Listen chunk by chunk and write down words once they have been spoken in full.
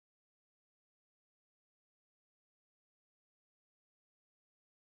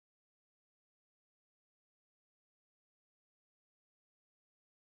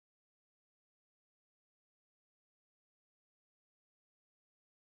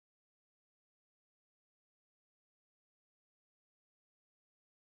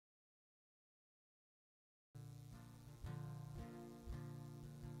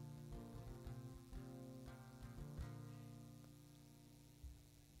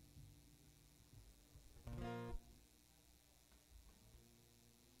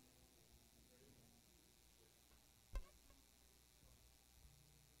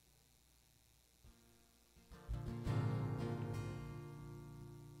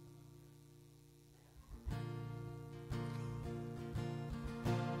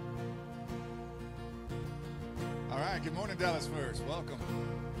right, good morning, Dallas First. Welcome.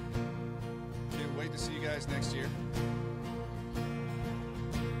 Can't wait to see you guys next year.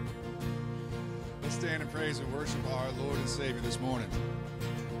 Let's stand and praise and worship our Lord and Savior this morning.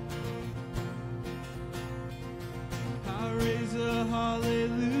 I raise a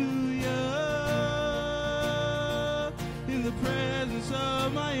hallelujah in the presence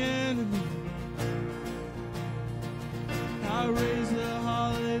of my enemy. I raise a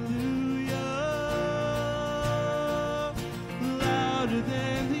hallelujah louder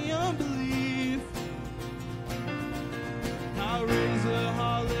than the unbelief. I raise a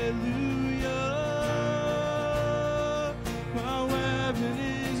hallelujah. My weapon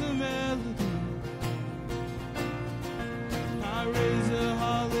is a melody. I raise a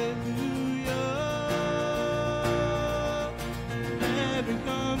hallelujah. Heaven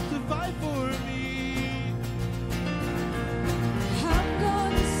comes to fight for me. I'm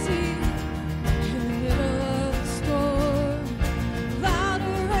gonna sing in the middle of the storm. Louder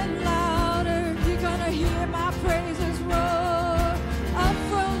and louder, you're gonna hear my praises roar. Up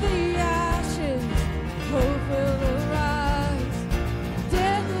from the ashes, hope will arise.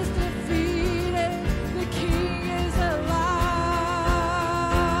 Death is defeated, the King is alive.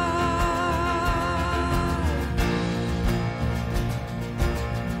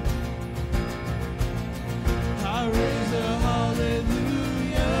 I raise a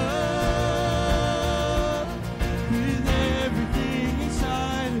hallelujah with everything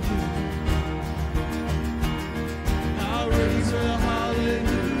inside of me. I raise a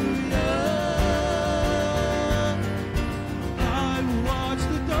hallelujah. I will watch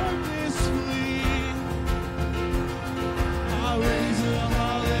the darkness flee. I raise a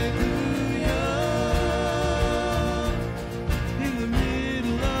hallelujah in the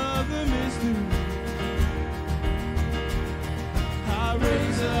middle of the mystery. I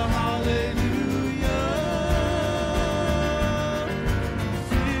raise a hallelujah.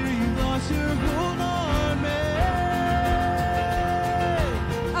 Fear you lost your hold on me.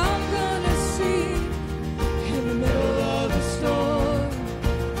 I'm gonna sing in the middle of the storm.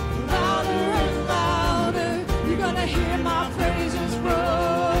 Louder and louder, you're gonna hear my praises roar.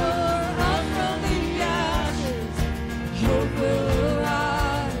 Up from the ashes, hope will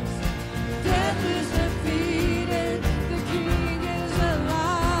arise. Death is defeated, the King is alive.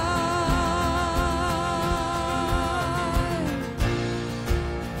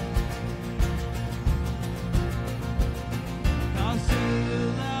 I'll sing a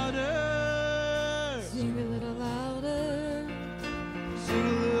little louder. Sing a little louder, Sing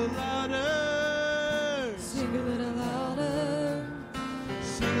a little louder. sing a little louder,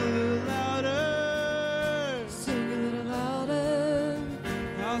 Sing a little louder. sing a little louder,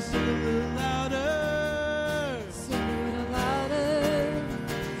 I'll sing a little louder. sing a little louder.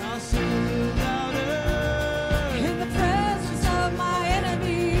 I'll sing a little louder. In the presence of my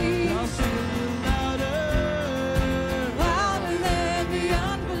enemy, I'll sing a little louder. louder than the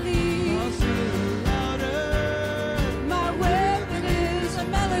I'll unbelief. sing a little louder. My weapon is a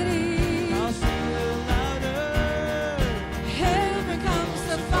melody. I'll sing a little louder. Heaven comes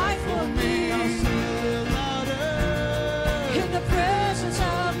to fight for me. I'll sing a little louder. In the presence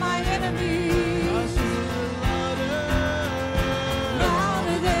of my enemy,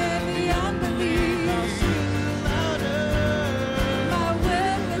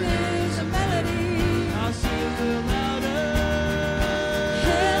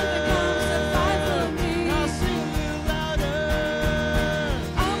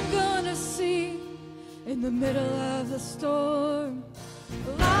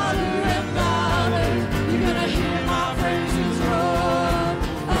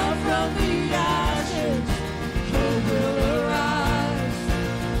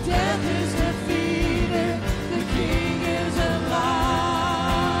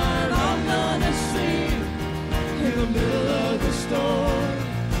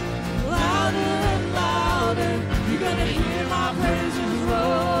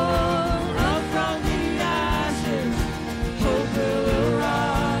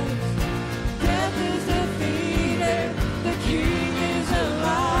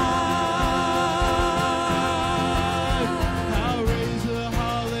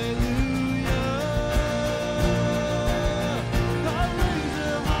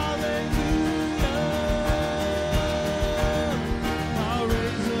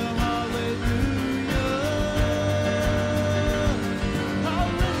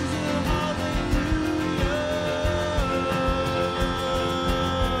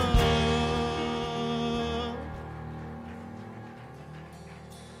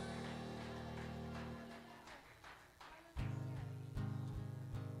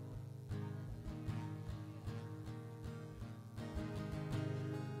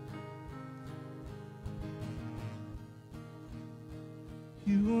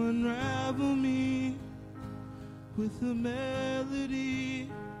 You unravel me with a melody.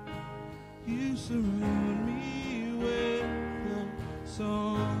 You surround me with a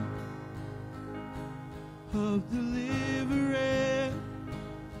song of deliverance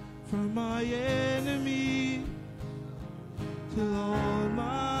from my enemy, till all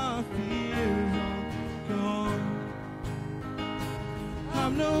my fears are gone.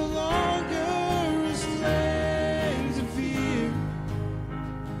 I'm no longer a slave to fear.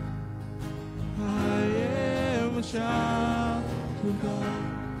 I am a child of God.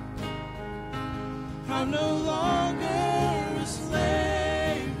 I'm no longer a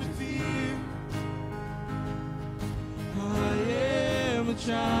slave to fear. I am a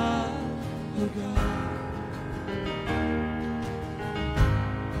child of God.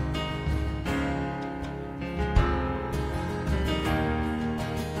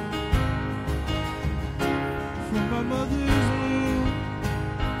 From my mother's womb,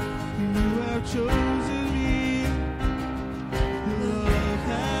 you have chosen me. Love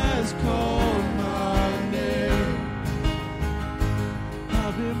has called my name.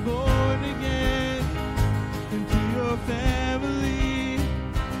 I've been born again into your family.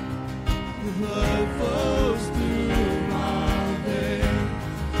 The blood flows through my veins.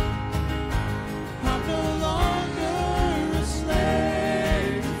 I'm no longer a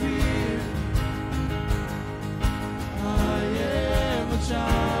slave to fear. I am a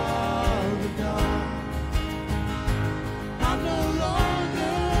child of God. I'm no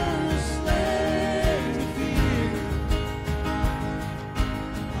longer a slave to fear.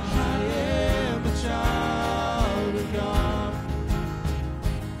 I am a child of God.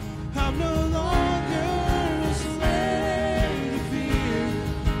 I'm no longer a slave to fear.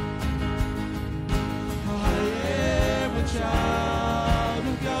 I am a child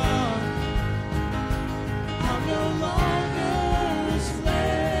of God. I'm no longer a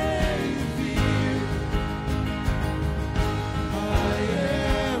slave to fear. I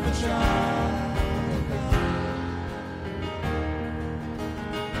am a child of God.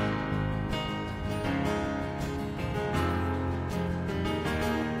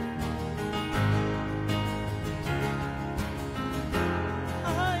 I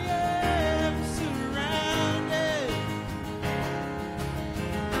am surrounded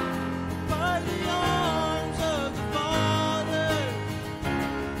by the arms of the Father.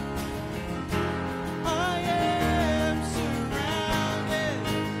 I am surrounded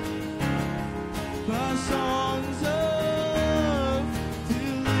by songs of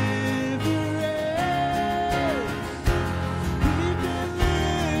deliverance. We've been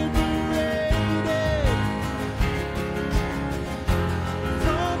liberated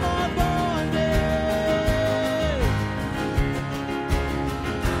from our bondage.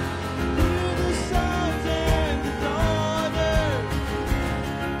 We're the sons and the daughters.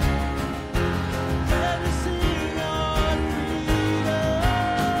 Let us sing our freedom.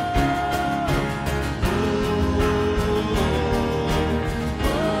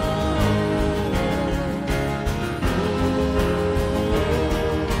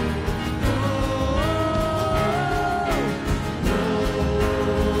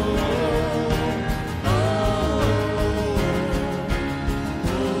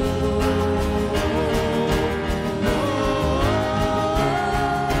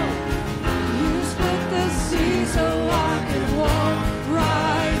 You split the sea so I could walk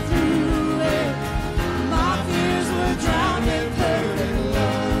right through it. My fears were drowned in perfect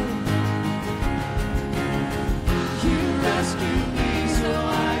love. You rescued me so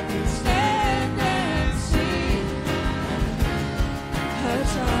I could stand and see a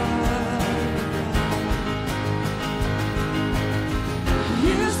child.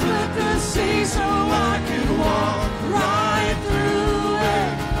 You split the sea so I could walk right through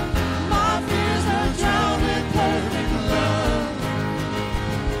it. My fears were drowned in perfect love.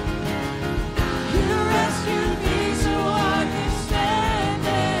 You rescued me so I could stand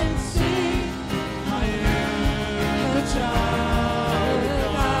and see I am a child of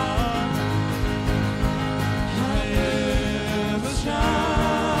God. I am a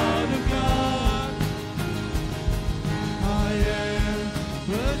child of God. I am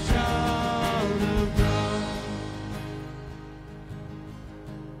a child of God.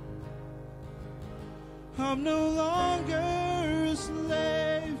 I'm no longer a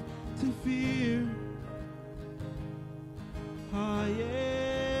slave to fear. I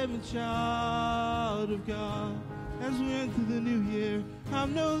am a child of God. As we enter the new year,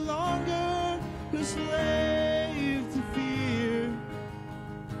 I'm no longer a slave to fear.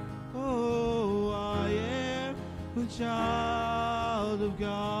 Oh, I am a child of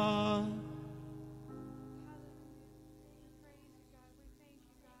God. Praise you, God. We thank you.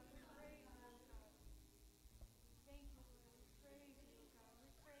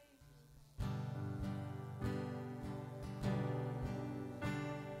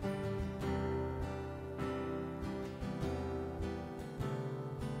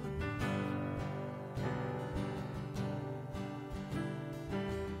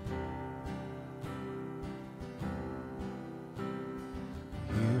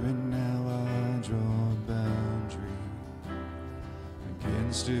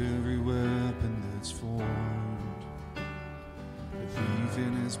 against every weapon that's formed. The thief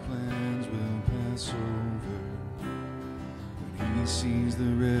in his plans will pass over. When he sees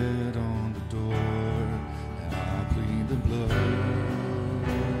the red on the door, and I plead the blood.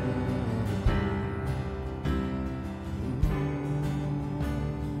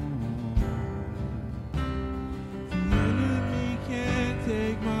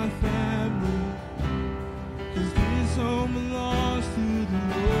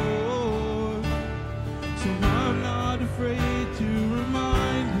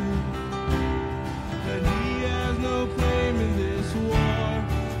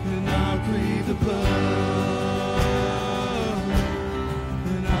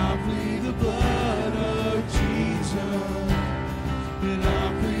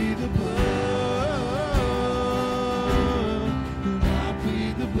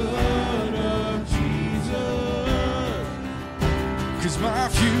 My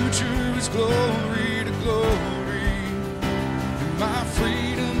future is glory to glory, and my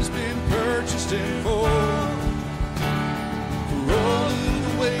freedom's been purchased in full. For all of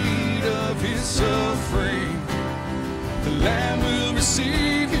the weight of his suffering, the Lamb will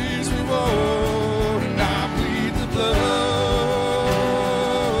receive his reward, and I plead the blood,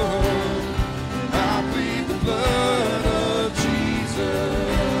 and I plead the blood of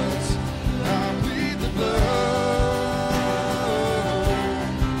Jesus, I plead the blood.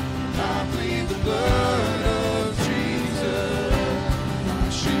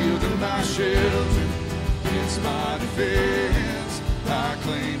 Shelter, it's my defense. I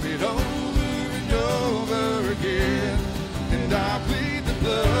claim it over and over again, and I plead the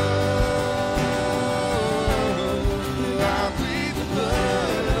blood. I plead the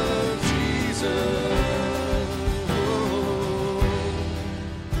blood of Jesus.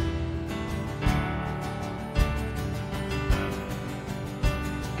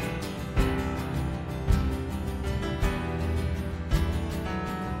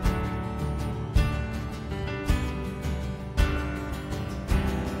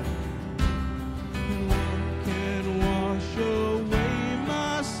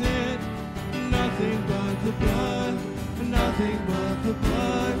 Nothing but the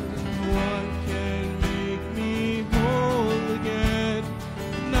blood. What can make me whole again?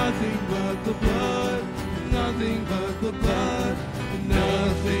 Nothing but the blood. Nothing but the blood.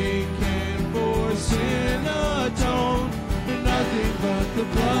 Nothing can for sin atone. Nothing but the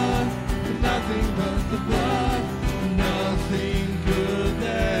blood. Nothing but the blood. Nothing good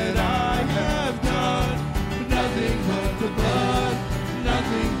that I have done. Nothing but the blood.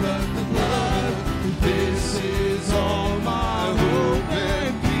 Nothing but the blood. This is all my hope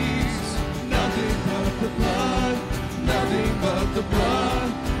and peace. Nothing but the blood. Nothing but the blood.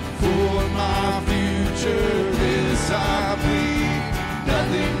 For my future, this I plead.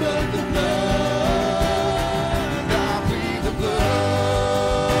 Nothing but the blood. I plead the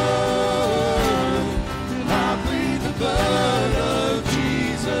blood. I plead the blood of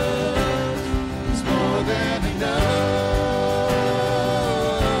Jesus. It's more than enough.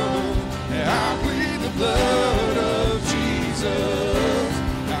 Blood of Jesus,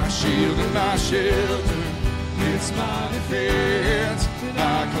 my shield and my shelter, it's my defense, and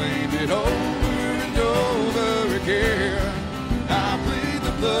I claim it over and over again. I plead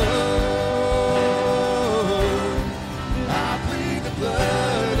the blood, I plead the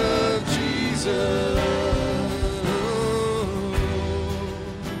blood of Jesus.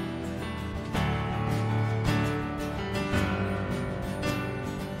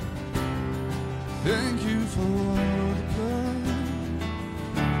 Thank you for the blood.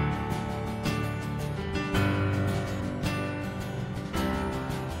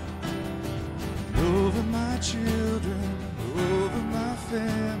 Over my children, over my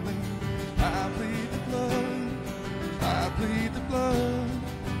family, I plead the blood. I plead the blood.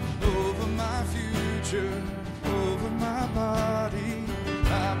 Over my future, over my body,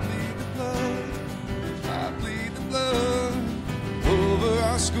 I plead the blood. I plead the blood. Over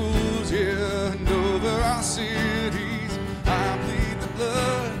our schools, yeah, and over our cities, I plead the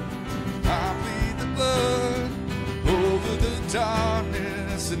blood. I plead the blood. Over the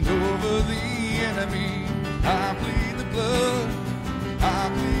darkness and over the enemy, I plead the blood. I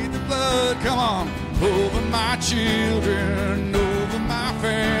plead the blood. Come on. Over my children, over my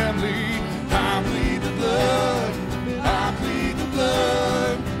family, I plead the blood. I plead the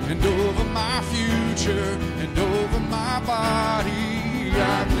blood. And over my future and over my body,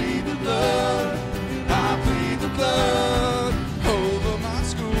 I plead the blood. I plead the blood. Over my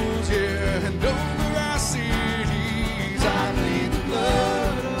schools, yeah, and over our cities, I plead the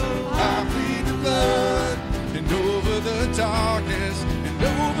blood. I plead the blood. And over the darkness and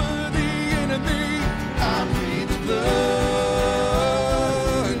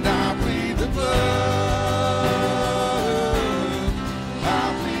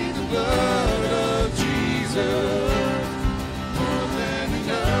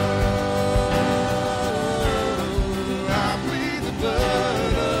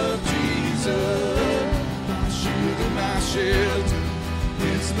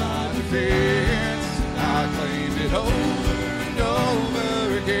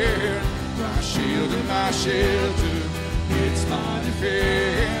my shelter, it's my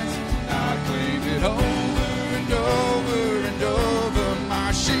defense. I claim it over and over and over.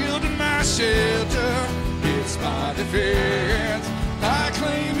 My shield and my shelter, it's my defense. I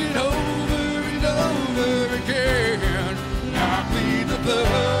claim it over and over again. I plead the blood.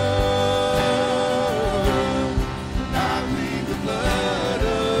 I plead the blood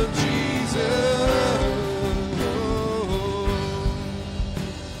of Jesus.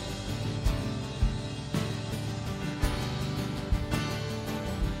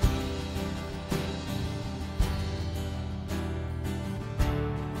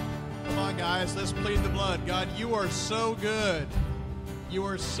 Come on, guys, let's plead the blood. God, you are so good. You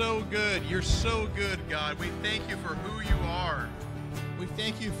are so good. You're so good, God. We thank you for who you are. We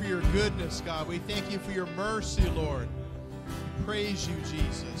thank you for your goodness, God. We thank you for your mercy, Lord. We praise you,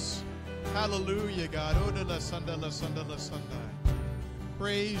 Jesus. Hallelujah, God.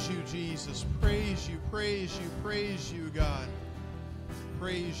 Praise you, Jesus. Praise you, praise you, praise you, God.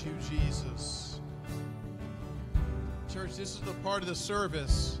 Praise you, Jesus. Church, this is the part of the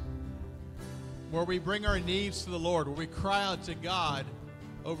service where we bring our needs to the Lord, where we cry out to God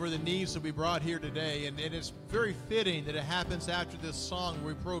over the needs that we brought here today. And it's very fitting that it happens after this song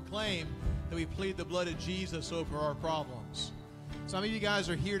where we proclaim that we plead the blood of Jesus over our problems. Some of you guys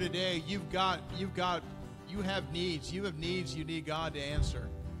are here today. You have needs. You have needs you need God to answer.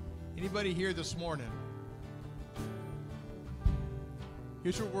 Anybody here this morning?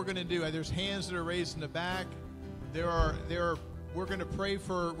 Here's what we're going to do. There's hands that are raised in the back. We're going to pray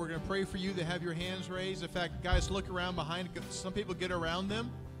for you that have your hands raised. In fact, guys, look around behind. Some people get around them.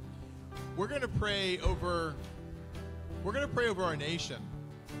 We're going to pray over our nation.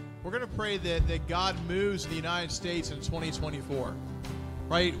 We're going to pray that God moves in the United States in 2024.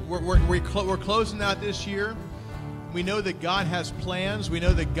 Right? We're closing out this year. We know that God has plans. We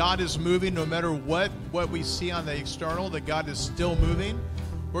know that God is moving no matter what we see on the external, that God is still moving.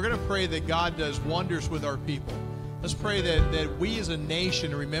 We're going to pray that God does wonders with our people. Let's pray that we as a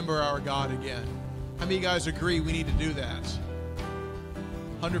nation remember our God again. How many of you guys agree we need to do that?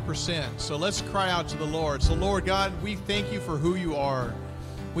 100%. So let's cry out to the Lord. So Lord God, we thank you for who you are.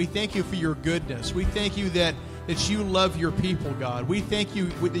 We thank you for your goodness. We thank you that you love your people, God. We thank you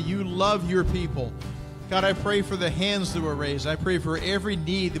that you love your people. God, I pray for the hands that were raised. I pray for every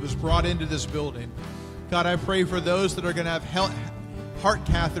need that was brought into this building. God, I pray for those that are going to have heart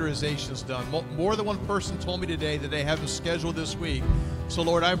catheterizations done. More than one person told me today that they have them scheduled this week. So,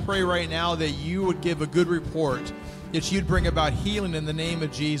 Lord, I pray right now that you would give a good report, that you'd bring about healing in the name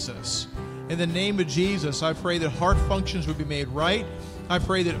of Jesus. In the name of Jesus, I pray that heart functions would be made right. I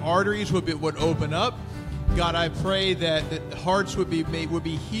pray that arteries would open up. God, I pray that hearts would be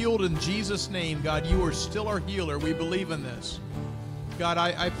healed in Jesus' name. God, you are still our healer. We believe in this. God,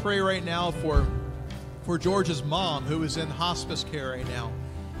 I pray right now for George's mom, who is in hospice care right now.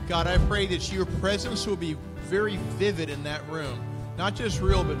 God, I pray that your presence will be very vivid in that room. Not just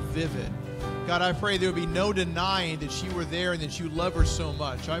real, but vivid. God, I pray there will be no denying that you were there and that you love her so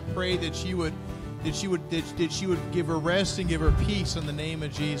much. I pray that you would give her rest and give her peace in the name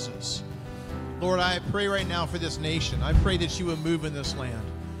of Jesus. Lord, I pray right now for this nation. I pray that you would move in this land.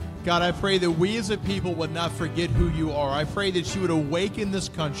 God, I pray that we as a people would not forget who you are. I pray that you would awaken this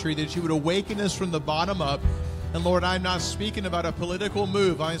country, that you would awaken us from the bottom up. And Lord, I'm not speaking about a political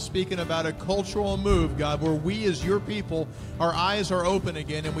move. I'm speaking about a cultural move, God, where we as your people, our eyes are open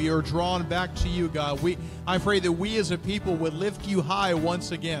again and we are drawn back to you, God. I pray that we as a people would lift you high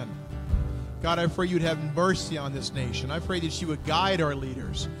once again. God, I pray you'd have mercy on this nation. I pray that you would guide our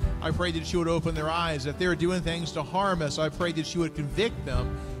leaders. I pray that you would open their eyes. If they're doing things to harm us, I pray that you would convict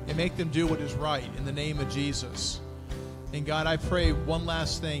them and make them do what is right in the name of Jesus. And God, I pray one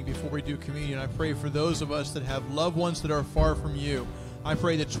last thing before we do communion. I pray for those of us that have loved ones that are far from you. I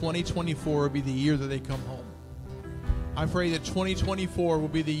pray that 2024 will be the year that they come home. I pray that 2024 will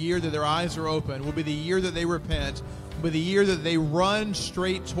be the year that their eyes are open, will be the year that they repent, will be the year that they run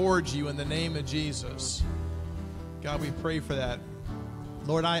straight towards you in the name of Jesus. God, we pray for that.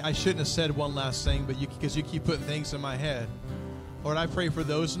 Lord, I shouldn't have said one last thing, but because you keep putting things in my head. Lord, I pray for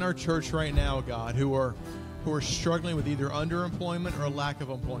those in our church right now, God, who are struggling with either underemployment or lack of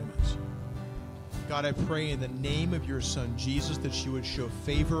employment. God, I pray in the name of your Son, Jesus, that you would show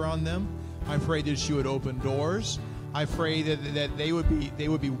favor on them. I pray that you would open doors. I pray that they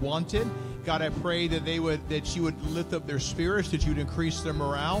would be wanted. God, I pray that you would lift up their spirits, that you would increase their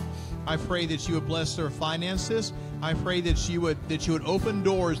morale. I pray that you would bless their finances. I pray that you would open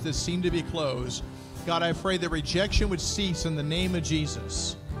doors that seem to be closed. God, I pray that rejection would cease in the name of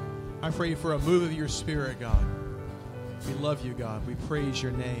Jesus. I pray for a move of your Spirit, God. We love you, God. We praise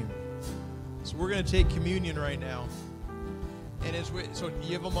your name. So we're going to take communion right now. And so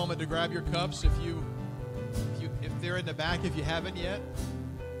you have a moment to grab your cups if they're in the back if you haven't yet.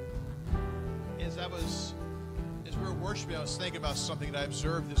 As we were worshiping, I was thinking about something that I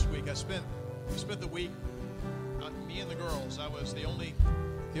observed this week. We spent the week, me and the girls. I was the only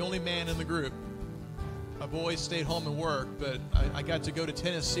man in the group. My boys stayed home and worked, but I got to go to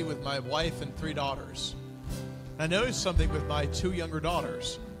Tennessee with my wife and 3 daughters. And I noticed something with my 2 younger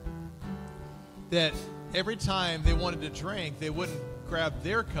daughters, that every time they wanted to drink, they wouldn't grab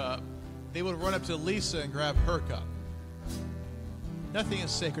their cup. They would run up to Lisa and grab her cup. Nothing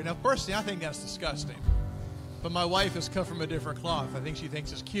is sacred. Now, personally, I think that's disgusting. But my wife has cut from a different cloth. I think she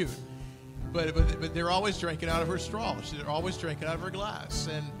thinks it's cute. But they're always drinking out of her straw. They're always drinking out of her glass.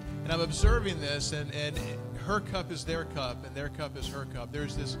 And I'm observing this, and her cup is their cup, and their cup is her cup.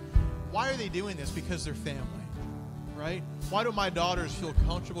 There's this, why are they doing this? Because they're family. Right? Why do my daughters feel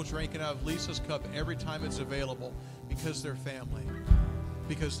comfortable drinking out of Lisa's cup every time it's available? Because they're family.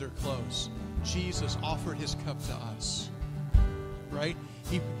 Because they're close. Jesus offered his cup to us. Right?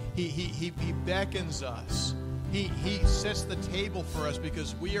 He beckons us. He sets the table for us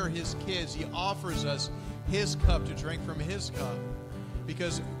because we are his kids. He offers us his cup to drink from his cup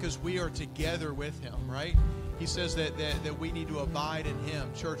because we are together with him, right? He says that we need to abide in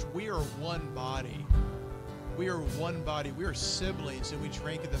him. Church, we are one body. We are one body. We are siblings, and we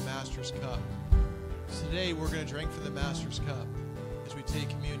drink of the Master's cup. So today, we're going to drink from the Master's cup as we take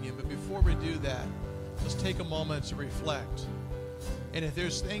communion. But before we do that, let's take a moment to reflect. And if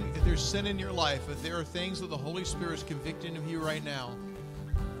there's sin in your life, if there are things that the Holy Spirit is convicting of you right now,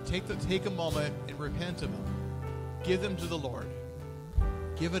 take a moment and repent of them. Give them to the Lord.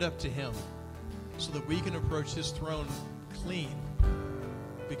 Give it up to him so that we can approach his throne clean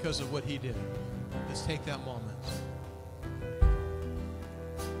because of what he did. Let's take that moment.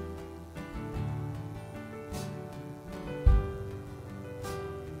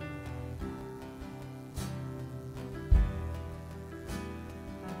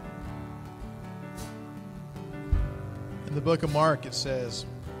 In the book of Mark, it says,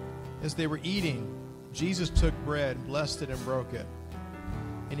 as they were eating, Jesus took bread, blessed it, and broke it.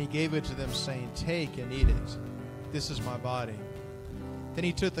 And he gave it to them, saying, take and eat it. This is my body. Then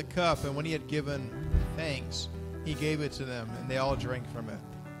he took the cup, and when he had given thanks, he gave it to them, and they all drank from it.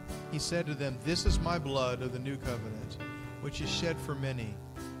 He said to them, this is my blood of the new covenant, which is shed for many.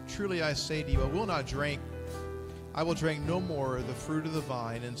 Truly I say to you, I will drink no more of the fruit of the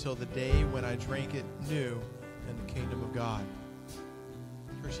vine until the day when I drink it new in the kingdom of God.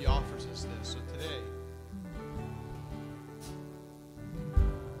 First, he offers us this. So today,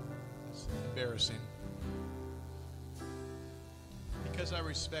 it's embarrassing. Because I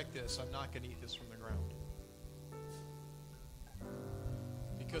respect this, I'm not going to eat this from the ground.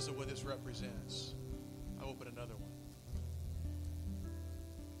 Because of what this represents, I open another one.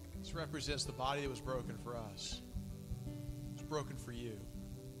 This represents the body that was broken for us. It's broken for you.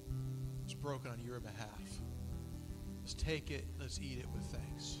 It's broken on your behalf. Let's take it. Let's eat it with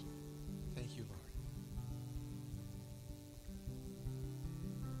thanks. Thank you, Lord.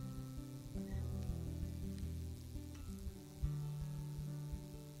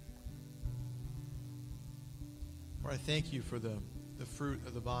 Lord, I thank you for the fruit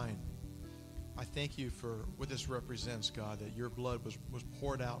of the vine. I thank you for what this represents, God, that your blood was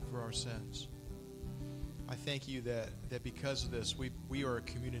poured out for our sins. I thank you that because of this, we are a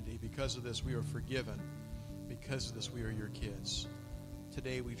community. Because of this, we are forgiven. Because of this, we are your kids.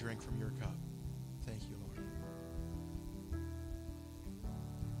 Today, we drink from your cup. Thank you, Lord.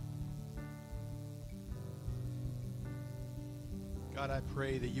 God, I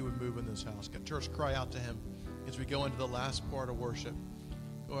pray that you would move in this house. Church, cry out to him as we go into the last part of worship.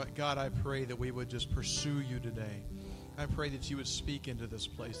 God, I pray that we would just pursue you today. I pray that you would speak into this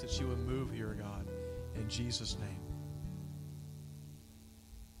place, that you would move here, God, in Jesus' name.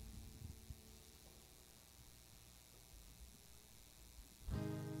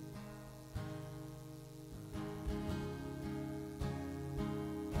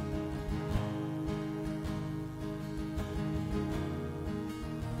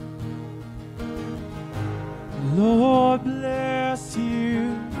 Lord bless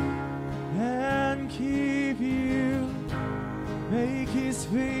you and keep you. Make his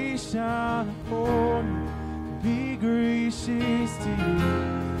face shine upon you, be gracious to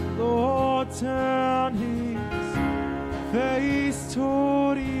you. Lord turn his face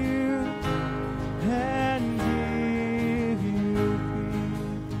toward you and give you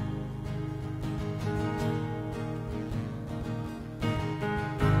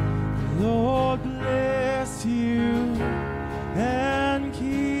peace. Lord bless you and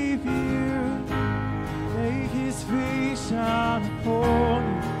keep you.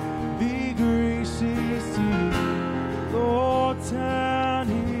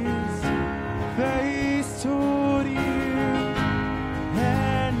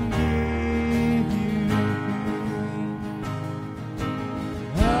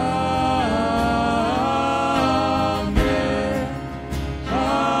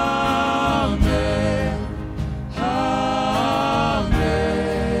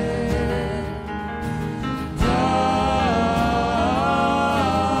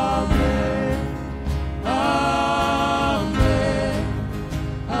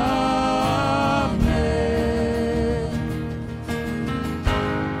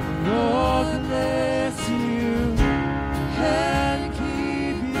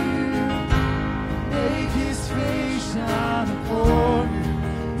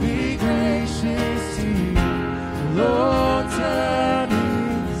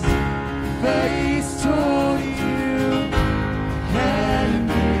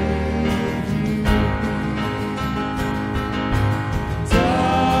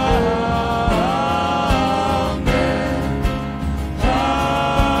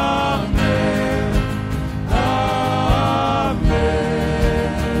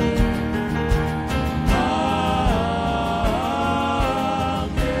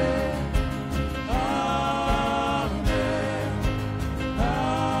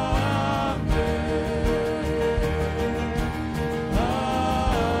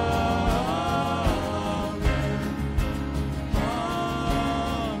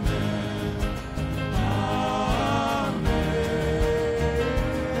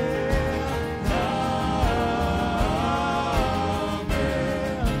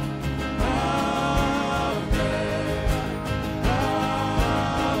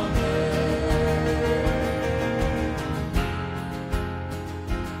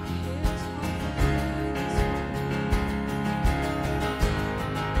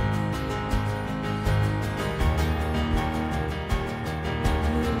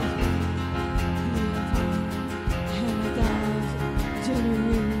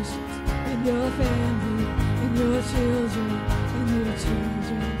 your children, and your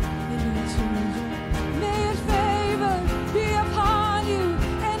children, and your children. May His favor be upon you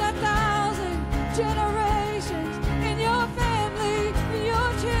and 1,000 generations, in your family, in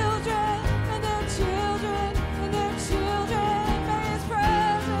your children, and their children, and their children. May His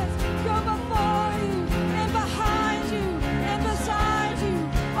presence go before you and behind you and beside you,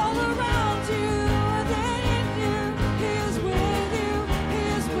 all around you and in you. He is with you. He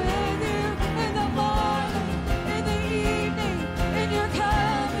is with you in the morning, in the evening, in your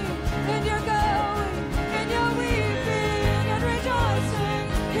coming, in your going, in your weeping and rejoicing.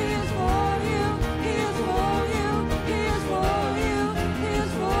 He is for you. He is for you. He is for you. He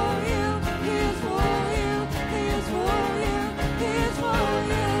is for you. He is for you. He is for you. He is for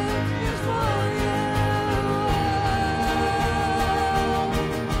you. He is for you.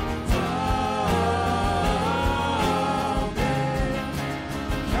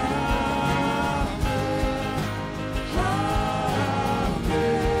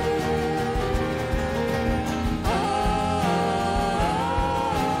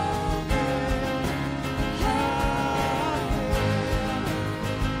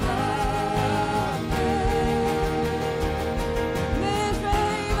 May His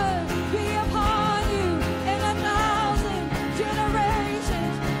favor be upon you and 1,000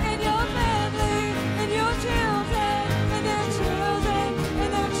 generations, in your family, in your children, in their children, in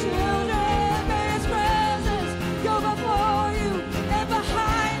their children. May His presence go before you and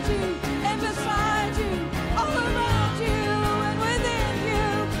behind you and beside you, all around you and within you.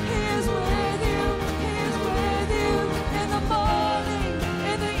 He is with you. He is with you in the morning,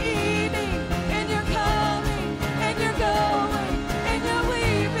 in the evening, in your coming, in your going, in your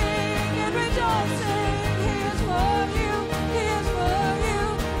weeping and rejoicing. He is for you. He is for you.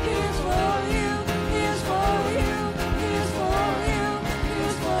 He is for you. He is for you. He is for you. He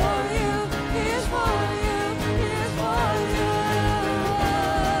is for you. He is for you. He is for you.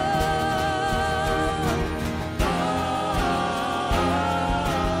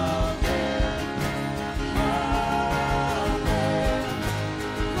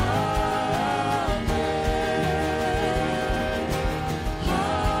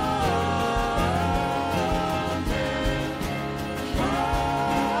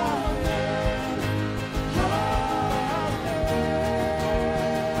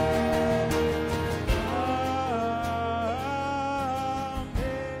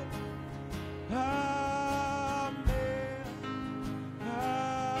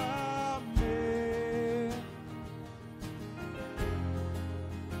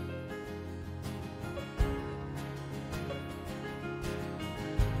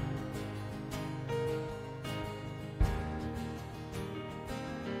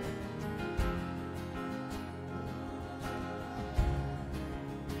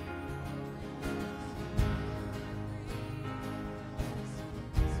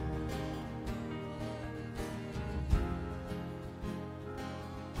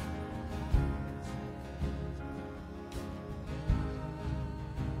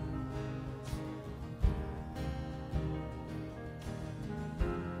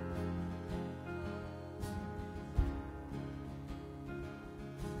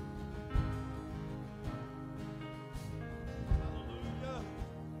 Hallelujah.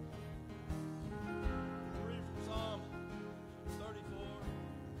 Read from Psalm 34.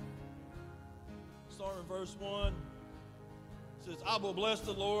 Starting in verse 1. It says, I will bless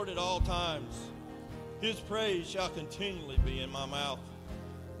the Lord at all times. His praise shall continually be in my mouth.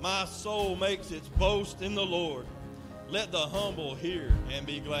 My soul makes its boast in the Lord. Let the humble hear and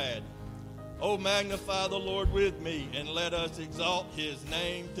be glad. Oh, magnify the Lord with me, and let us exalt his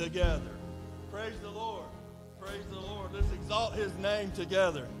name together. Praise the Lord. Praise the Lord. Let's exalt his name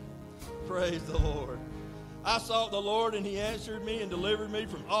together. Praise the Lord. I sought the Lord, and he answered me and delivered me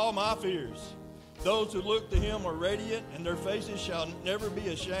from all my fears. Those who look to him are radiant, and their faces shall never be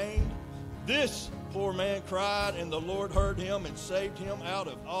ashamed. This poor man cried, and the Lord heard him and saved him out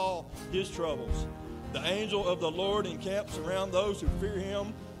of all his troubles. The angel of the Lord encamps around those who fear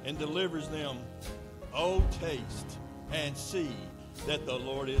him and delivers them. Oh, taste and see that the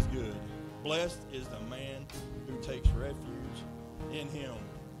Lord is good. Blessed is the man who takes refuge in him.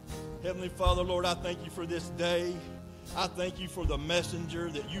 Heavenly Father, Lord, I thank you for this day. I thank you for the messenger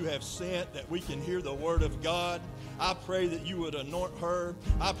that you have sent, that we can hear the word of God. I pray that you would anoint her.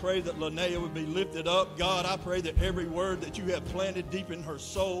 I pray that Linnea would be lifted up. God, I pray that every word that you have planted deep in her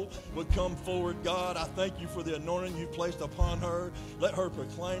soul would come forward. God, I thank you for the anointing you placed upon her. Let her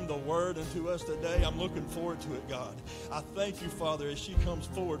proclaim the word unto us today. I'm looking forward to it, God. I thank you, Father, as she comes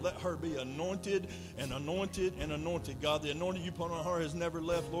forward, let her be anointed and anointed and anointed. God, the anointing you put on her has never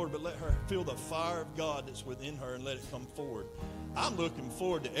left, Lord, but let her feel the fire of God that's within her and let it come forward. I'm looking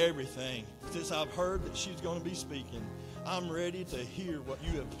forward to everything. Since I've heard that she's going to be speaking, I'm ready to hear what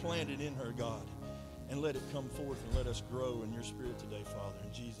you have planted in her, God. And let it come forth and let us grow in your spirit today, Father,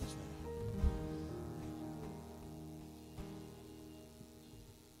 in Jesus' name.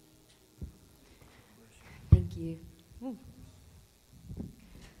 Thank you. Ooh.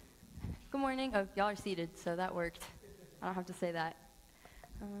 Good morning. Oh, y'all are seated, so that worked. I don't have to say that.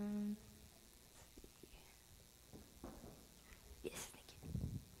 Yes, thank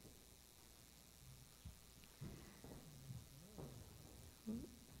you.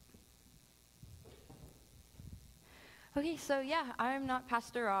 Okay, so yeah, I'm not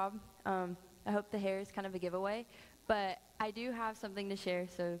Pastor Rob. I hope the hair is kind of a giveaway, but I do have something to share,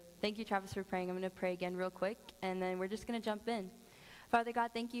 so thank you, Travis, for praying. I'm going to pray again real quick, and then we're just going to jump in. Father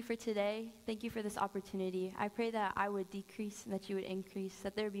God, thank you for today. Thank you for this opportunity. I pray that I would decrease and that you would increase,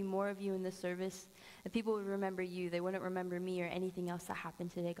 that there would be more of you in this service, that people would remember you. They wouldn't remember me or anything else that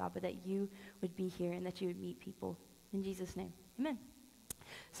happened today, God, but that you would be here and that you would meet people. In Jesus' name, amen.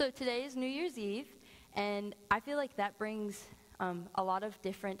 So today is New Year's Eve, and I feel like that brings a lot of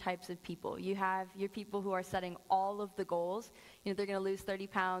different types of people. You have your people who are setting all of the goals. You know, they're going to lose 30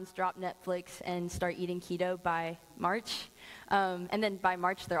 pounds, drop Netflix, and start eating keto by March. And then by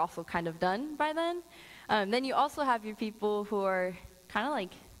March, they're also kind of done by then. Then you also have your people who are kind of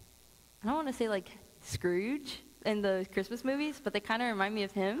like, I don't want to say like Scrooge in the Christmas movies, but they kind of remind me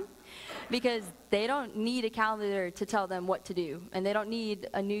of him because they don't need a calendar to tell them what to do, and they don't need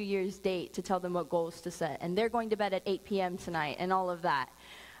a New Year's date to tell them what goals to set, and they're going to bed at 8 p.m. tonight and all of that.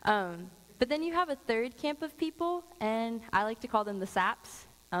 But then you have a third camp of people, and I like to call them the saps,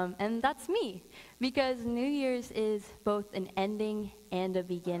 and that's me, because New Year's is both an ending and a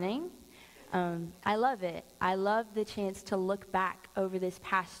beginning. I love it. I love the chance to look back over this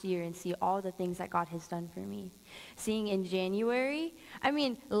past year and see all the things that God has done for me. Seeing in January, I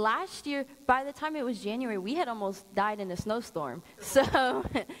mean, last year, by the time it was January, we had almost died in a snowstorm. So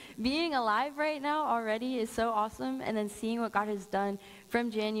being alive right now already is so awesome. And then seeing what God has done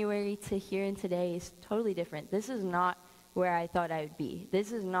from January to here and today is totally different. This is not where I thought I would be.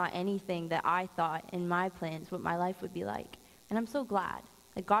 This is not anything that I thought in my plans what my life would be like. And I'm so glad.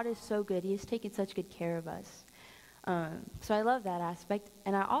 Like, God is so good. He has taken such good care of us. So I love that aspect.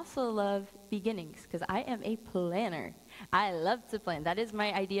 And I also love beginnings because I am a planner. I love to plan. That is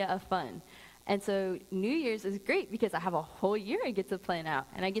my idea of fun. And so New Year's is great because I have a whole year I get to plan out.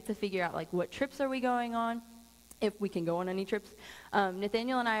 And I get to figure out, like, what trips are we going on, if we can go on any trips.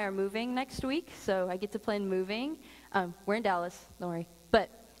 Nathaniel and I are moving next week, so I get to plan moving. We're in Dallas, don't worry. But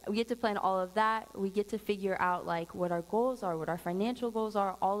we get to plan all of that. We get to figure out, like, what our goals are, what our financial goals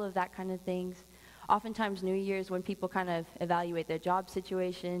are, all of that kind of things. Oftentimes, New Year's, when people kind of evaluate their job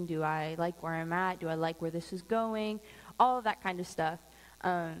situation, do I like where I'm at? Do I like where this is going? All of that kind of stuff.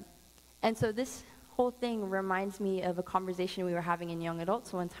 And so this whole thing reminds me of a conversation we were having in Young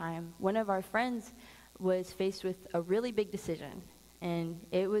Adults one time. One of our friends was faced with a really big decision, and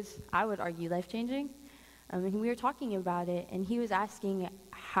it was, I would argue, life-changing. And we were talking about it, and he was asking,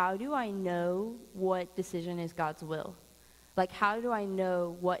 how do I know what decision is God's will? Like, how do I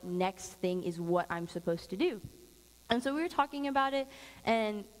know what next thing is what I'm supposed to do? And so we were talking about it,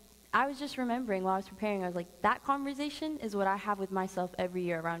 and I was just remembering while I was preparing, I was like, that conversation is what I have with myself every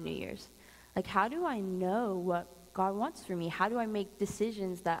year around New Year's. Like, how do I know what God wants for me? How do I make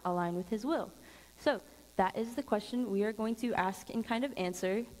decisions that align with his will? So that is the question we are going to ask and kind of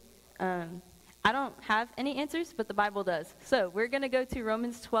answer. I don't have any answers, but the Bible does. So we're going to go to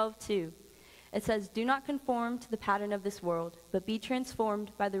Romans 12:2. It says, do not conform to the pattern of this world, but be transformed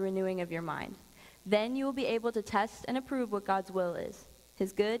by the renewing of your mind. Then you will be able to test and approve what God's will is,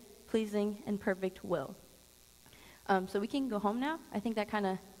 his good, pleasing, and perfect will. So we can go home now. I think that kind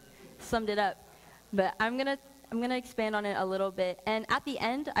of summed it up. But I'm gonna expand on it a little bit. And at the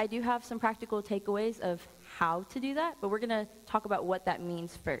end, I do have some practical takeaways of how to do that, but we're going to talk about what that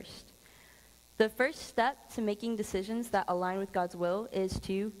means first. The first step to making decisions that align with God's will is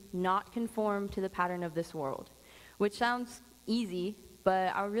to not conform to the pattern of this world, which sounds easy,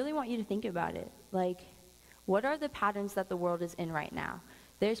 but I really want you to think about it. Like, what are the patterns that the world is in right now?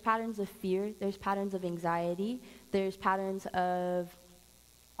 There's patterns of fear, there's patterns of anxiety, there's patterns of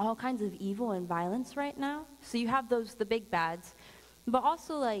all kinds of evil and violence right now. So you have those, the big bads. But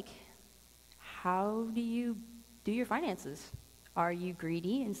also, like, how do you do your finances? Are you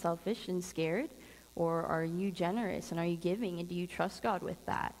greedy and selfish and scared? Or are you generous and are you giving? And do you trust God with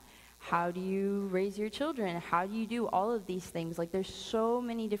that? How do you raise your children? How do you do all of these things? Like, there's so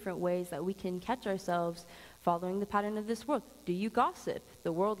many different ways that we can catch ourselves following the pattern of this world. Do you gossip?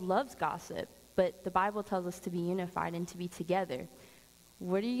 The world loves gossip, but the Bible tells us to be unified and to be together.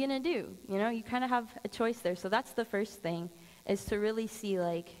 What are you going to do? You know, you kind of have a choice there. So that's the first thing, is to really see,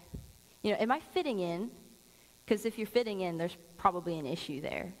 like, you know, am I fitting in? Because if you're fitting in, there's probably an issue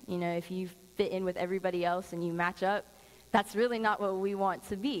there. You know, if you fit in with everybody else and you match up, that's really not what we want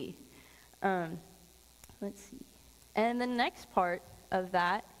to be. Let's see. And the next part of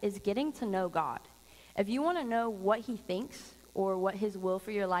that is getting to know God. If you want to know what he thinks or what his will for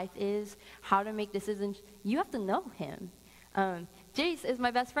your life is, how to make decisions, you have to know him. Jace is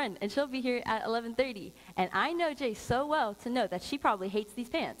my best friend, and she'll be here at 11:30. And I know Jace so well to know that she probably hates these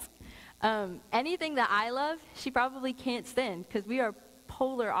pants. Anything that I love, she probably can't stand, because we are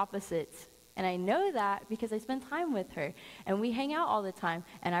polar opposites. And I know that because I spend time with her, and we hang out all the time,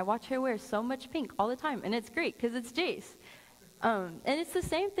 and I watch her wear so much pink all the time, and it's great because it's Jace. And it's the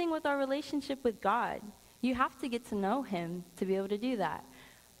same thing with our relationship with God. You have to get to know him to be able to do that.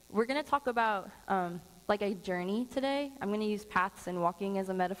 We're going to talk about like a journey today. I'm going to use paths and walking as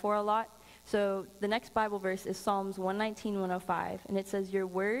a metaphor a lot. So the next Bible verse is Psalms 119, 105, and it says, "Your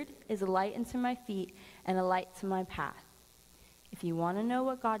word is a light unto my feet and a light to my path." If you want to know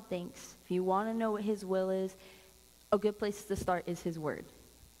what God thinks, if you want to know what his will is, a good place to start is his word.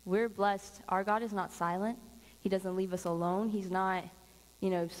 We're blessed. Our God is not silent. He doesn't leave us alone. He's not, you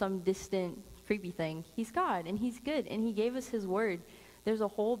know, some distant, creepy thing. He's God, and he's good, and he gave us his word. There's a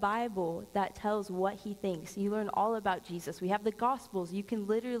whole Bible that tells what he thinks. You learn all about Jesus. We have the Gospels. You can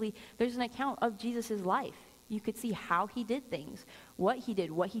literally, there's an account of Jesus' life. You could see how he did things, what he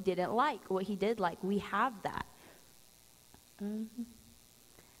didn't like, what he did like. We have that.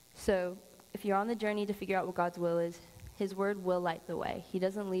 So if you're on the journey to figure out what God's will is, his word will light the way. He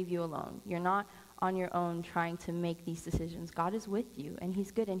doesn't leave you alone. You're not on your own trying to make these decisions. God is with you, and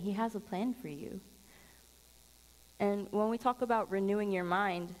he's good, and he has a plan for you. And when we talk about renewing your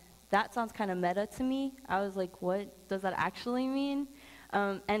mind, that sounds kind of meta to me. I was like, what does that actually mean?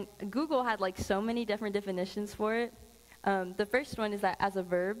 And Google had like so many different definitions for it. The first one is that as a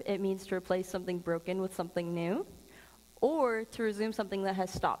verb, it means to replace something broken with something new, or to resume something that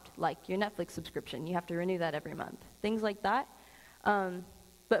has stopped, like your Netflix subscription. You have to renew that every month. Things like that.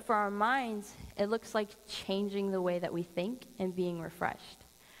 But for our minds, it looks like changing the way that we think and being refreshed.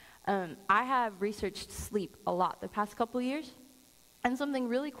 I have researched sleep a lot the past couple years. And something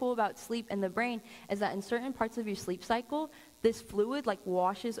really cool about sleep and the brain is that in certain parts of your sleep cycle, this fluid like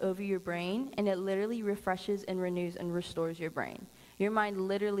washes over your brain, and it literally refreshes and renews and restores your brain. Your mind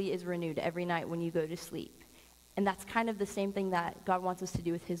literally is renewed every night when you go to sleep. And that's kind of the same thing that God wants us to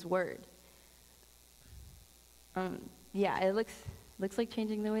do with his word. Yeah, it looks like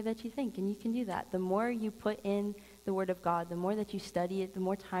changing the way that you think, and you can do that. The more you put in the word of God, the more that you study it, the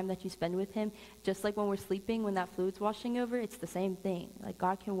more time that you spend with him. Just like when we're sleeping, when that fluid's washing over, it's the same thing. Like,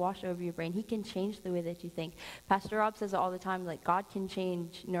 God can wash over your brain. He can change the way that you think. Pastor Rob says it all the time, like, God can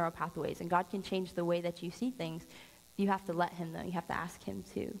change neural pathways, and God can change the way that you see things. You have to let him, though. You have to ask him,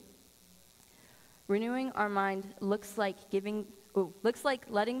 too. Renewing our mind looks like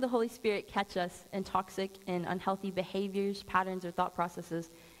letting the Holy Spirit catch us in toxic and unhealthy behaviors, patterns, or thought processes,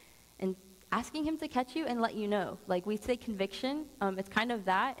 and asking him to catch you and let you know. Like, we say conviction, it's kind of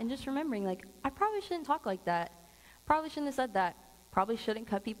that, and just remembering, like, I probably shouldn't talk like that. Probably shouldn't have said that. Probably shouldn't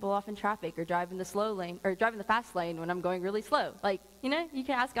cut people off in traffic or drive in the slow lane, or drive in the fast lane when I'm going really slow. Like, you know, you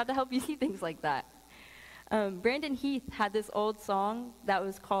can ask God to help you see things like that. Brandon Heath had this old song that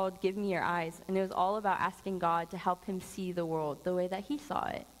was called "Give Me Your Eyes," and it was all about asking God to help him see the world the way that he saw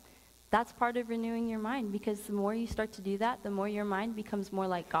it. That's part of renewing your mind, because the more you start to do that, the more your mind becomes more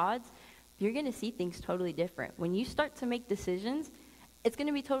like God's. You're going to see things totally different. When you start to make decisions, it's going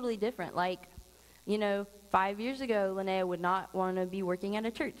to be totally different. Like, you know, 5 years ago, Linnea would not want to be working at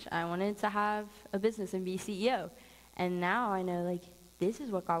a church. I wanted to have a business and be CEO. And now I know, like, this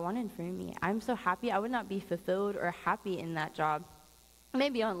is what God wanted for me. I'm so happy. I would not be fulfilled or happy in that job.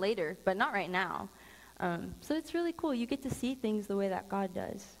 Maybe on later, but not right now. So it's really cool. You get to see things the way that God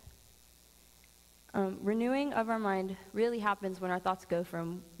does. Renewing of our mind really happens when our thoughts go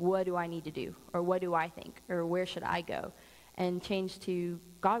from, what do I need to do? Or what do I think? Or where should I go? And change to,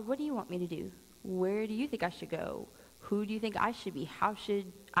 God, what do you want me to do? Where do you think I should go? who do you think I should be? How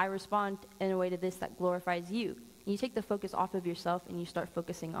should I respond in a way to this that glorifies you? And you take the focus off of yourself and you start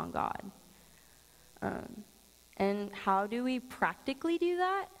focusing on God. And how do we practically do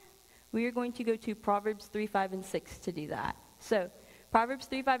that? We are going to go to Proverbs 3, 5, and 6 to do that. So, Proverbs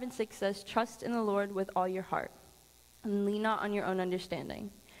 3, 5, and 6 says, trust in the Lord with all your heart, and lean not on your own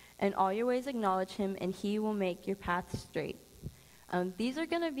understanding. In all your ways acknowledge him, and he will make your path straight. These are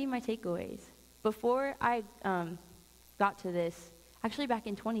going to be my takeaways. Before I got to this, actually back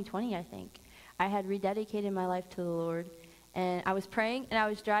in 2020, I think, I had rededicated my life to the Lord. And I was praying, and I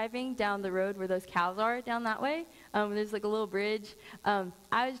was driving down the road where those cows are, down that way. There's like a little bridge.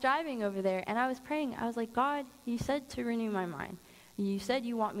 I was driving over there, and I was praying. I was like, God, you said to renew my mind. You said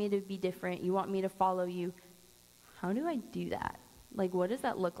you want me to be different. You want me to follow you. How do I do that? Like, what does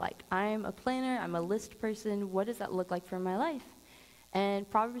that look like? I'm a planner. I'm a list person. What does that look like for my life? And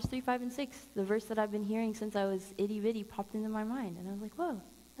Proverbs 3, 5, and 6, the verse that I've been hearing since I was itty-bitty, popped into my mind. And I was like, whoa,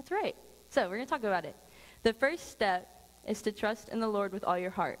 that's right. So we're going to talk about it. The first step is to trust in the Lord with all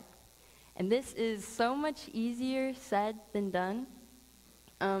your heart. And this is so much easier said than done.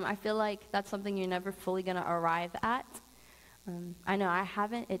 I feel like that's something you're never fully going to arrive at. I know I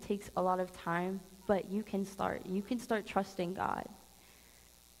haven't. It takes a lot of time, but you can start. You can start trusting God.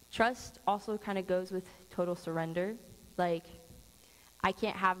 Trust also kind of goes with total surrender. Like, I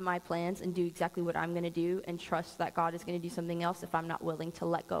can't have my plans and do exactly what I'm going to do and trust that God is going to do something else if I'm not willing to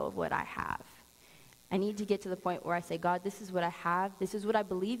let go of what I have. I need to get to the point where I say, God, this is what I have. This is what I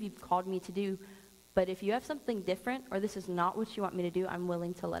believe you've called me to do. But if you have something different or this is not what you want me to do, I'm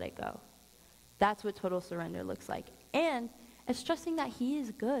willing to let it go. That's what total surrender looks like. And it's trusting that he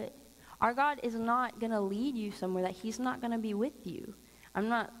is good. Our God is not going to lead you somewhere that he's not going to be with you.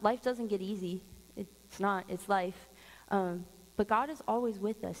 Life doesn't get easy. It's not. It's life. But God is always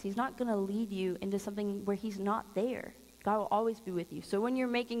with us. He's not going to lead you into something where he's not there. God will always be with you. So when you're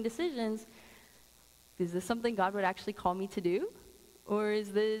making decisions, is this something God would actually call me to do? Or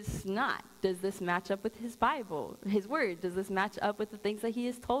is this not? Does this match up with his Bible, his word? Does this match up with the things that he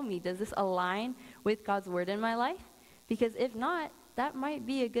has told me? Does this align with God's word in my life? Because if not, that might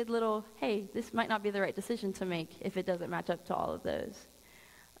be a good little, hey, this might not be the right decision to make if it doesn't match up to all of those.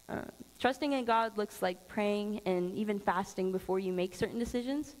 Trusting in God looks like praying and even fasting before you make certain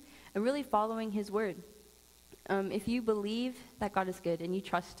decisions and really following his word. If you believe that God is good and you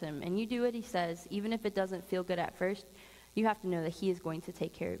trust him and you do what he says, even if it doesn't feel good at first, you have to know that he is going to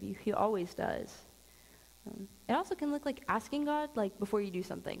take care of you. He always does. It also can look like asking God, like, before you do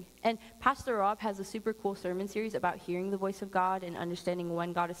something. And Pastor Rob has a super cool sermon series about hearing the voice of God and understanding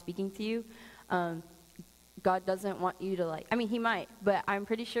when God is speaking to you. God doesn't want you to, he might, but I'm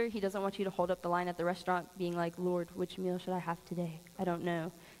pretty sure he doesn't want you to hold up the line at the restaurant being like, Lord, which meal should I have today? I don't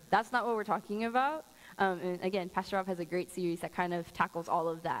know. That's not what we're talking about. And again, Pastor Rob has a great series that kind of tackles all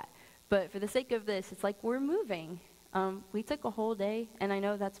of that. But for the sake of this, it's like we're moving. We took a whole day, and I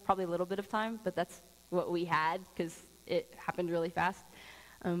know that's probably a little bit of time, but that's what we had because it happened really fast.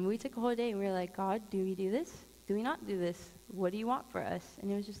 We took a whole day, and we were like, God, do we do this? Do we not do this? What do you want for us?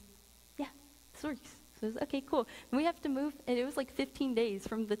 And it was just, yeah, this works. So it was, okay, cool. And we have to move, and it was like 15 days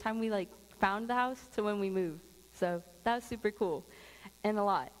from the time we found the house to when we moved. So that was super cool and a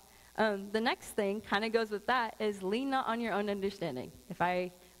lot. The next thing kind of goes with that is lean not on your own understanding. If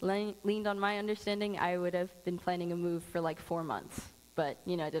I leaned on my understanding, I would have been planning a move for 4 months, but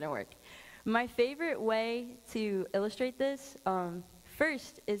it didn't work. My favorite way to illustrate this,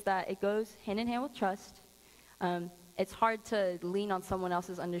 first, is that it goes hand in hand with trust. It's hard to lean on someone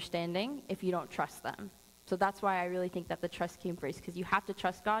else's understanding if you don't trust them. So that's why I really think that the trust came first, because you have to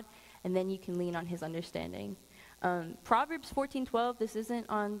trust God, and then you can lean on his understanding. Proverbs 14:12, this isn't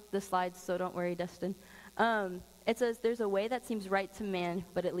on the slides, so don't worry, Dustin. It says, there's a way that seems right to man,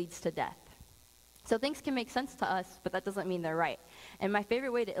 but it leads to death. So things can make sense to us, but that doesn't mean they're right. And my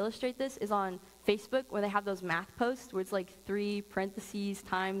favorite way to illustrate this is on Facebook, where they have those math posts where it's 3 parentheses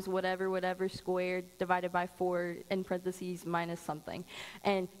times whatever squared divided by 4 in parentheses minus something.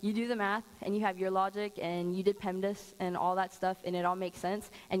 And you do the math, and you have your logic, and you did PEMDAS and all that stuff, and it all makes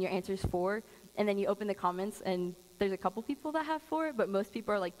sense, and your answer is 4. And then you open the comments, and there's a couple people that have 4, but most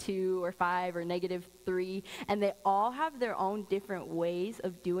people are 2 or 5 or -3, and they all have their own different ways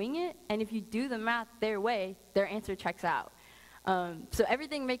of doing it. And if you do the math their way, their answer checks out. So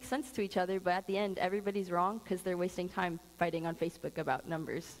everything makes sense to each other, but at the end, everybody's wrong because they're wasting time fighting on Facebook about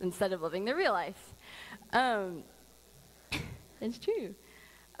numbers instead of living their real life. It's true.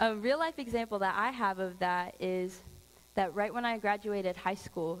 A real life example that I have of that is that right when I graduated high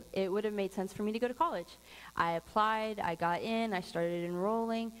school, it would have made sense for me to go to college. I applied, I got in, I started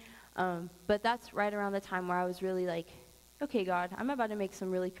enrolling, but that's right around the time where I was really okay, God, I'm about to make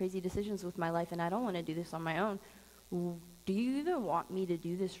some really crazy decisions with my life, and I don't want to do this on my own. Do you even want me to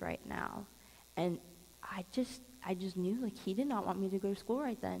do this right now? And I just knew, like, he did not want me to go to school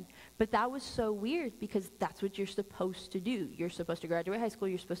right then. But that was so weird because that's what you're supposed to do. You're supposed to graduate high school.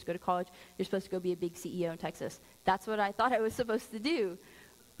 You're supposed to go to college. You're supposed to go be a big CEO in Texas. That's what I thought I was supposed to do.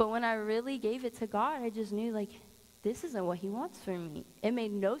 But when I really gave it to God, I just knew, like, this isn't what he wants for me. It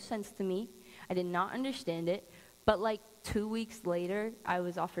made no sense to me. I did not understand it. But, like, 2 weeks later, I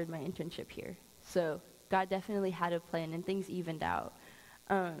was offered my internship here. So God definitely had a plan, and things evened out.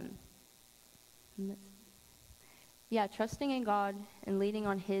 Yeah, trusting in God and leading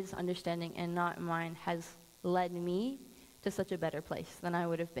on his understanding and not mine has led me to such a better place than I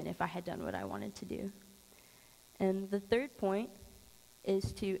would have been if I had done what I wanted to do. And the third point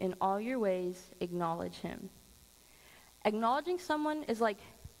is to, in all your ways, acknowledge him. Acknowledging someone is like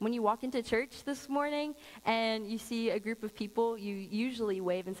when you walk into church this morning and you see a group of people, you usually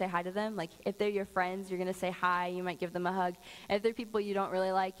wave and say hi to them. Like, if they're your friends, you're going to say hi. You might give them a hug. If they're people you don't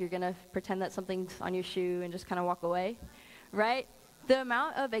really like, you're going to pretend that something's on your shoe and just kind of walk away, right? The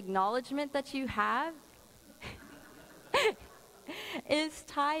amount of acknowledgement that you have is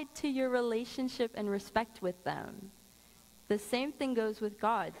tied to your relationship and respect with them. The same thing goes with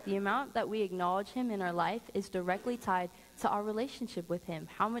God. The amount that we acknowledge him in our life is directly tied to our relationship with him,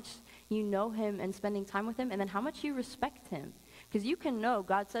 how much you know him and spending time with him, and then how much you respect him. Because you can know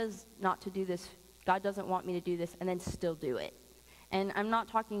God says not to do this, God doesn't want me to do this, and then still do it. And I'm not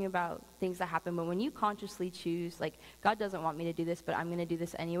talking about things that happen, but when you consciously choose, like, God doesn't want me to do this, but I'm going to do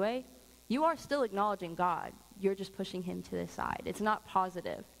this anyway, you are still acknowledging God. You're just pushing him to the side. It's not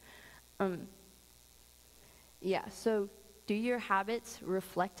positive. So do your habits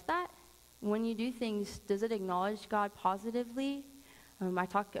reflect that? When you do things, does it acknowledge God positively? I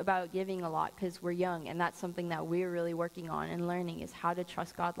talk about giving a lot because we're young, and that's something that we're really working on and learning is how to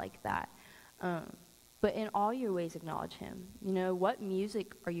trust God like that. But in all your ways, acknowledge him. You know, what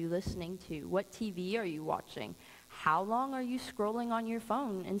music are you listening to? What TV are you watching? How long are you scrolling on your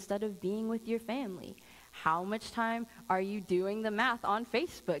phone instead of being with your family? How much time are you doing the math on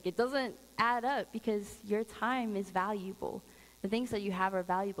Facebook? It doesn't add up because your time is valuable. The things that you have are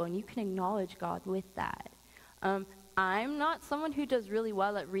valuable, and you can acknowledge God with that. I'm not someone who does really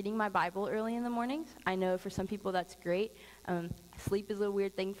well at reading my Bible early in the mornings. I know for some people that's great. Sleep is a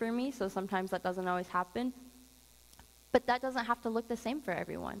weird thing for me, so sometimes that doesn't always happen. But that doesn't have to look the same for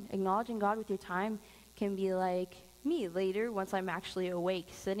everyone. Acknowledging God with your time can be like me later, once I'm actually awake,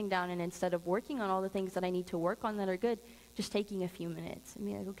 sitting down and instead of working on all the things that I need to work on that are good, just taking a few minutes and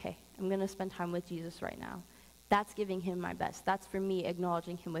be like, okay, I'm going to spend time with Jesus right now. That's giving him my best. That's for me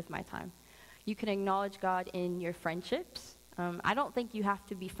acknowledging him with my time. You can acknowledge God in your friendships. I don't think you have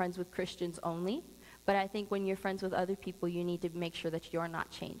to be friends with Christians only, but I think when you're friends with other people, you need to make sure that you're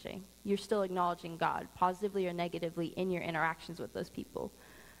not changing. You're still acknowledging God, positively or negatively, in your interactions with those people.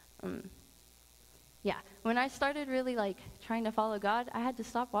 When I started really, like, trying to follow God, I had to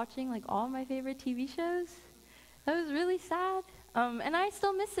stop watching, like, all my favorite TV shows. That was really sad, and I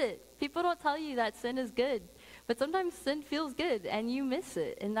still miss it. People don't tell you that sin is good, but sometimes sin feels good, and you miss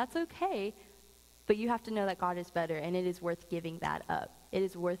it, and that's okay. But you have to know that God is better, and it is worth giving that up. It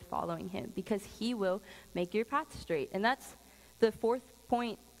is worth following him, because he will make your path straight. And that's the fourth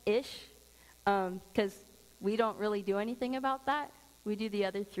point-ish, because we don't really do anything about that. We do the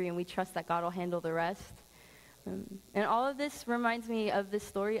other three, and we trust that God will handle the rest. And all of this reminds me of this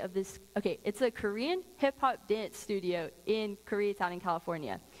story of this, it's a Korean hip-hop dance studio in Koreatown in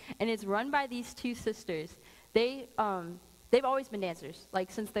California. And it's run by these two sisters. They've always been dancers,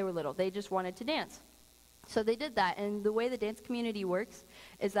 like since they were little. They just wanted to dance. So they did that. And the way the dance community works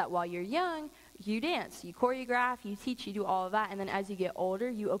is that while you're young, you dance, you choreograph, you teach, you do all of that. And then as you get older,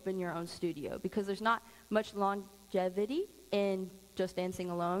 you open your own studio because there's not much longevity in just dancing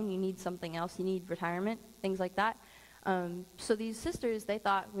alone. You need something else. You need retirement, things like that. So these sisters, they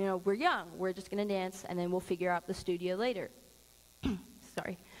thought, we're young. We're just going to dance, and then we'll figure out the studio later.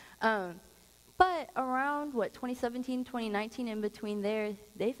 Sorry. But around, 2017, 2019, in between there,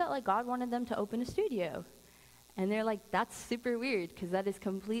 they felt like God wanted them to open a studio. And they're like, that's super weird, because that is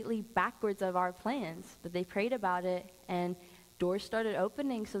completely backwards of our plans. But they prayed about it, and doors started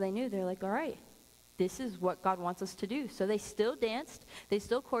opening, so they knew. They're like, all right, this is what God wants us to do. So they still danced, they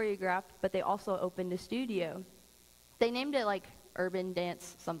still choreographed, but they also opened a studio. They named it like Urban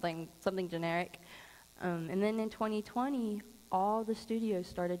Dance something generic. And then in 2020, all the studios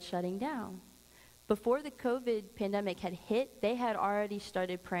started shutting down. Before the COVID pandemic had hit, they had already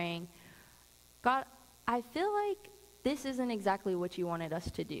started praying, God, I feel like this isn't exactly what you wanted us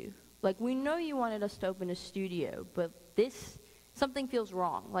to do. Like, we know you wanted us to open a studio, but something feels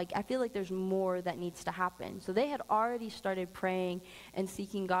wrong. Like, I feel like there's more that needs to happen. So they had already started praying and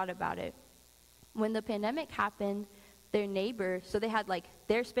seeking God about it. When the pandemic happened, their neighbor, so they had like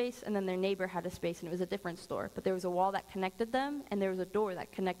their space and then their neighbor had a space, and it was a different store. But there was a wall that connected them, and there was a door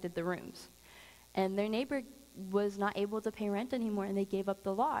that connected the rooms. And their neighbor was not able to pay rent anymore, and they gave up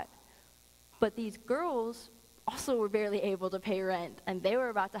the lot. But these girls also were barely able to pay rent, and they were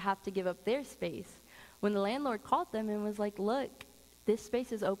about to have to give up their space. When the landlord called them and was like, look, this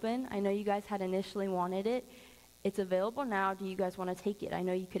space is open. I know you guys had initially wanted it. It's available now. Do you guys want to take it? I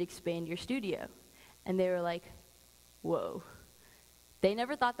know you could expand your studio. And they were like, whoa. They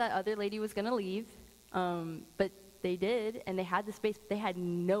never thought that other lady was going to leave, but they did, and they had the space. They had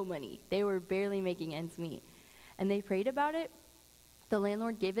no money. They were barely making ends meet. And they prayed about it. The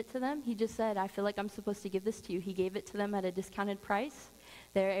landlord gave it to them. He just said, I feel like I'm supposed to give this to you. He gave it to them at a discounted price.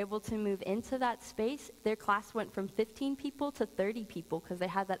 They were able to move into that space. Their class went from 15 people to 30 people because they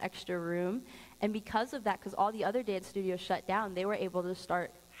had that extra room. And because of that, because all the other dance studios shut down, they were able to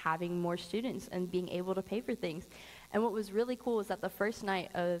start having more students and being able to pay for things. And what was really cool is that the first night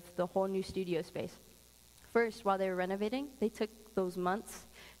of the whole new studio space, first, while they were renovating, they took those months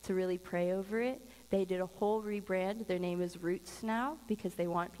to really pray over it. They did a whole rebrand. Their name is Roots now because they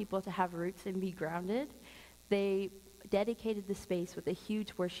want people to have roots and be grounded. They dedicated the space with a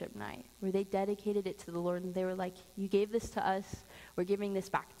huge worship night where they dedicated it to the Lord, and they were like, you gave this to us. We're giving this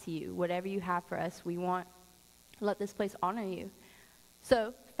back to you. Whatever you have for us, we want. Let this place honor you.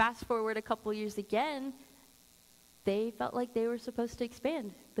 So fast forward a couple years again, they felt like they were supposed to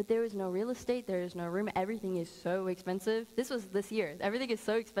expand, but there was no real estate, there was no room. Everything is so expensive. This was this year. Everything is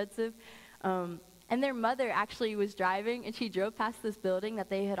so expensive. And their mother actually was driving, and she drove past this building that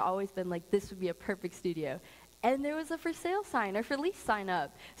they had always been like, this would be a perfect studio. And there was a for sale sign or for lease sign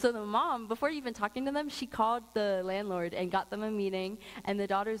up. So the mom, before even talking to them, she called the landlord and got them a meeting. And the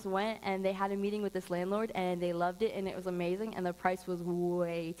daughters went and they had a meeting with this landlord, and they loved it, and it was amazing. And the price was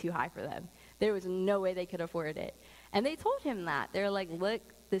way too high for them. There was no way they could afford it. And they told him that. They're like, look,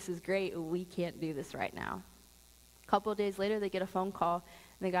 this is great. We can't do this right now. A couple of days later, they get a phone call.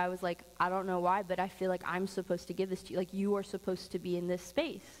 And the guy was like, I don't know why, but I feel like I'm supposed to give this to you. Like, you are supposed to be in this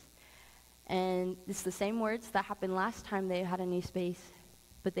space. And it's the same words that happened last time they had a new space,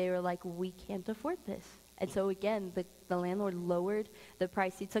 but they were like, we can't afford this. And so again, the landlord lowered the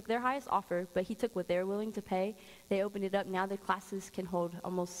price. He took their highest offer, but he took what they were willing to pay. They opened it up. Now their classes can hold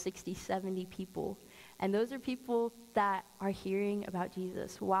almost 60, 70 people. And those are people that are hearing about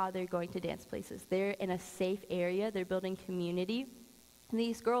Jesus while they're going to dance places. They're in a safe area. They're building community. And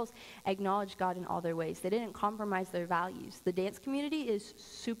these girls acknowledge God in all their ways. They didn't compromise their values. The dance community is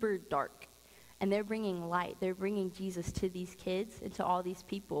super dark. And they're bringing light. They're bringing Jesus to these kids and to all these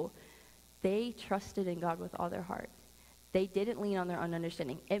people. They trusted in God with all their heart. They didn't lean on their own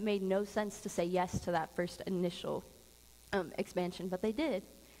understanding. It made no sense to say yes to that first initial expansion, but they did.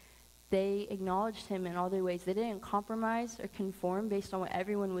 They acknowledged him in all their ways. They didn't compromise or conform based on what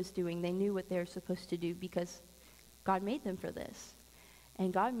everyone was doing. They knew what they were supposed to do because God made them for this.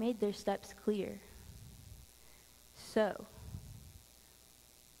 And God made their steps clear. So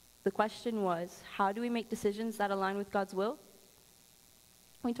the question was, how do we make decisions that align with God's will?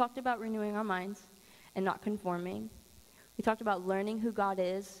 We talked about renewing our minds and not conforming. We talked about learning who God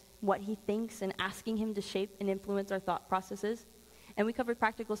is, what he thinks, and asking him to shape and influence our thought processes. And we covered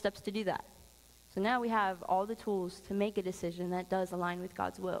practical steps to do that. So now we have all the tools to make a decision that does align with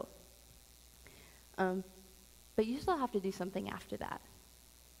God's will. But you still have to do something after that.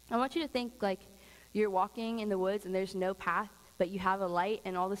 I want you to think like you're walking in the woods and there's no path, but you have a light,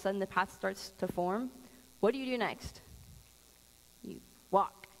 and all of a sudden the path starts to form. What do you do next? You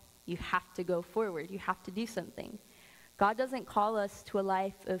walk. You have to go forward. You have to do something. God doesn't call us to a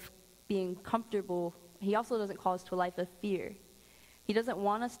life of being comfortable. He also doesn't call us to a life of fear. He doesn't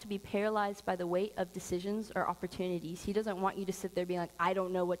want us to be paralyzed by the weight of decisions or opportunities. He doesn't want you to sit there being like, I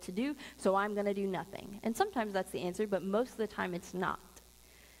don't know what to do, so I'm going to do nothing. And sometimes that's the answer, but most of the time it's not.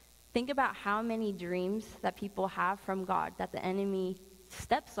 Think about how many dreams that people have from God that the enemy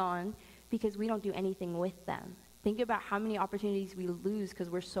steps on because we don't do anything with them. Think about how many opportunities we lose because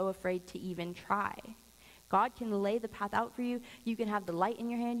we're so afraid to even try. God can lay the path out for you. You can have the light in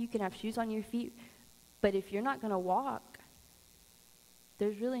your hand. You can have shoes on your feet. But if you're not going to walk,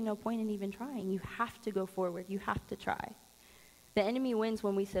 there's really no point in even trying. You have to go forward. You have to try. The enemy wins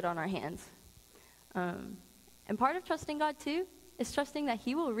when we sit on our hands. And part of trusting God, too, is trusting that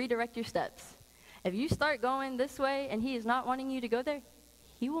he will redirect your steps. If you start going this way and he is not wanting you to go there,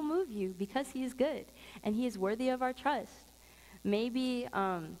 he will move you because he is good and he is worthy of our trust. Maybe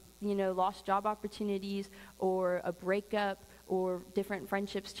lost job opportunities or a breakup or different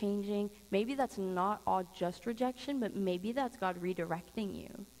friendships changing, maybe that's not all just rejection, but maybe that's God redirecting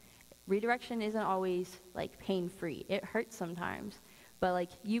you. Redirection isn't always like pain-free. It hurts sometimes. But like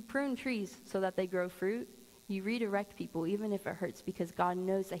you prune trees so that they grow fruit. You redirect people even if it hurts, because God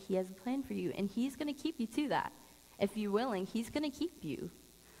knows that he has a plan for you and he's going to keep you to that. If you're willing, he's going to keep you.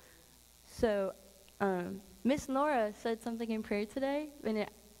 So Miss Nora said something in prayer today, and it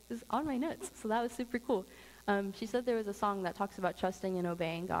was on my notes, so that was super cool. She said there was a song that talks about trusting and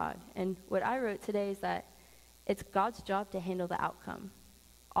obeying God. And what I wrote today is that it's God's job to handle the outcome.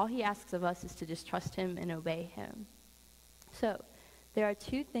 All he asks of us is to just trust him and obey him. So there are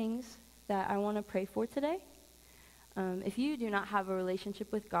 2 things that I want to pray for today. If you do not have a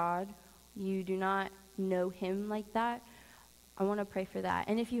relationship with God, you do not know him like that, I want to pray for that.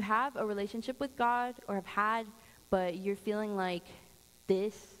 And if you have a relationship with God or have had, but you're feeling like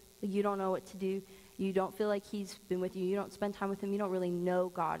this, you don't know what to do, you don't feel like he's been with you, you don't spend time with him, you don't really know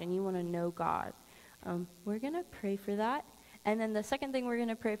God, and you want to know God, we're going to pray for that. And then the second thing we're going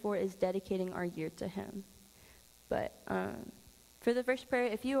to pray for is dedicating our year to him. But for the first prayer,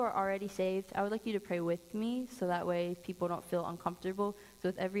 if you are already saved, I would like you to pray with me so that way people don't feel uncomfortable. So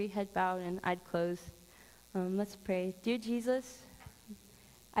with every head bowed and eyes closed, let's pray. Dear Jesus,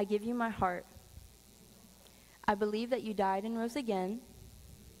 I give you my heart. I believe that you died and rose again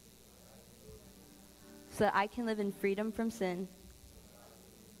so that I can live in freedom from sin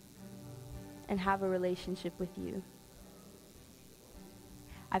and have a relationship with you.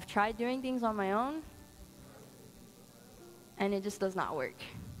 I've tried doing things on my own, and it just does not work.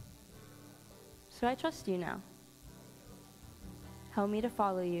 So I trust you now. Help me to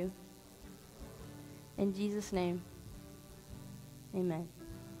follow you. In Jesus' name, amen.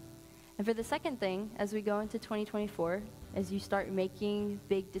 And for the second thing, as we go into 2024, as you start making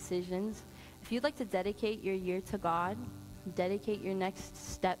big decisions, if you'd like to dedicate your year to God, dedicate your next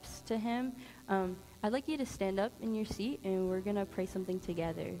steps to him, I'd like you to stand up in your seat and we're going to pray something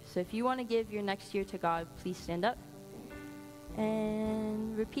together. So if you want to give your next year to God, please stand up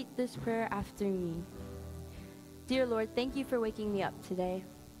and repeat this prayer after me. Dear Lord, thank you for waking me up today.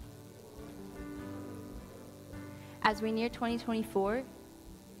 As we near 2024,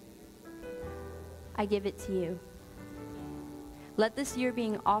 I give it to you. Let this year be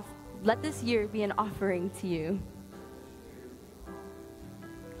an offering to you.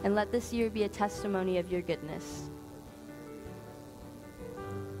 And let this year be a testimony of your goodness.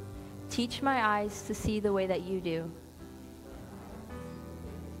 Teach my eyes to see the way that you do.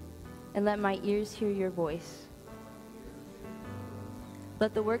 And let my ears hear your voice.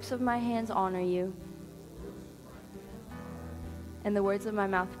 Let the works of my hands honor you. And the words of my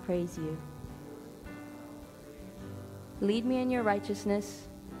mouth praise you. Lead me in your righteousness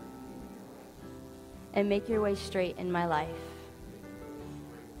and make your way straight in my life.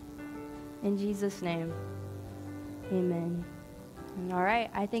 In Jesus' name, amen. And all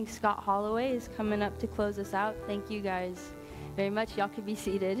right, I think Scott Holloway is coming up to close us out. Thank you guys very much. Y'all can be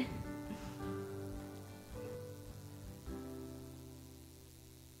seated.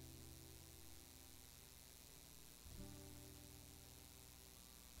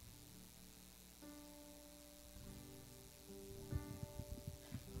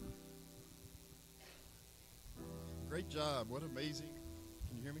 Great job. What amazing.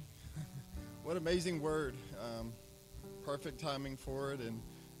 Can you hear me? What amazing word. Perfect timing for it and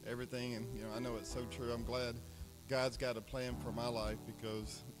everything. And, I know it's so true. I'm glad God's got a plan for my life,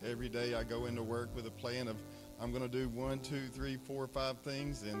 because every day I go into work with a plan of I'm going to do 1, 2, 3, 4, 5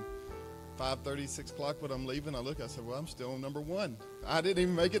 things. And 5:30, 6 o'clock when I'm leaving, I said, well, I'm still on number 1. I didn't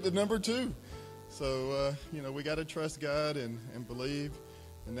even make it to number 2. So, we got to trust God and believe.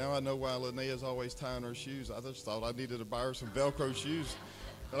 And now I know why Linnea's always tying her shoes. I just thought I needed to buy her some Velcro shoes.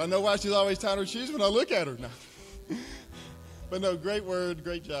 But I know why she's always tying her shoes when I look at her. No. But no, great word,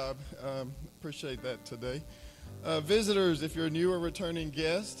 great job. Appreciate that today. Visitors, if you're a new or returning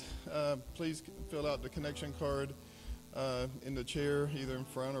guest, please fill out the connection card in the chair, either in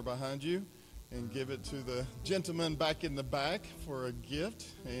front or behind you, and give it to the gentleman back in the back for a gift.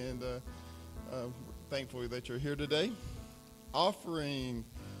 And thankful that you're here today. Offering,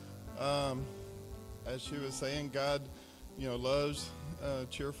 as she was saying, God, loves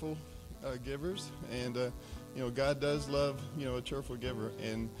cheerful givers, and God does love a cheerful giver.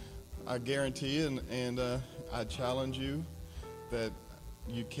 And I guarantee, and I challenge you that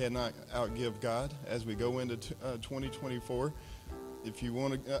you cannot outgive God as we go into 2024. If you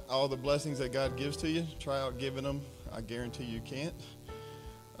want all the blessings that God gives to you, try out giving them. I guarantee you can't.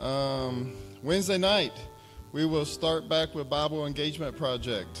 Wednesday night, we will start back with Bible Engagement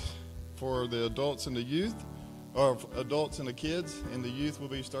Project for the adults and the youth, or adults and the kids, and the youth will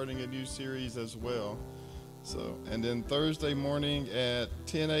be starting a new series as well. So, and then Thursday morning at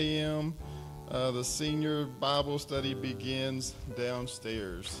 10 a.m., the senior Bible study begins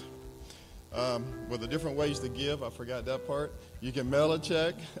downstairs. With the different ways to give, I forgot that part. You can mail a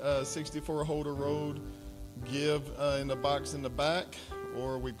check, 64 Holder Road, give in the box in the back,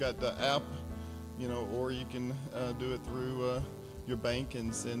 or we've got the app, or you can do it through your bank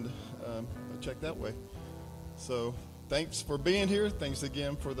and send a check that way. So thanks for being here. Thanks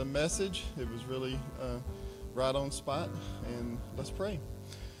again for the message. It was really right on spot, and let's pray.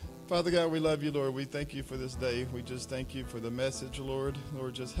 Father God, we love you, Lord. We thank you for this day. We just thank you for the message, Lord.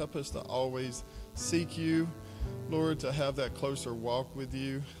 Lord, just help us to always seek you, Lord, to have that closer walk with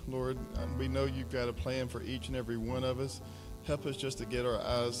you. Lord, we know you've got a plan for each and every one of us. Help us just to get our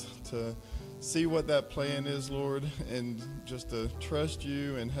eyes to see what that plan is, Lord, and just to trust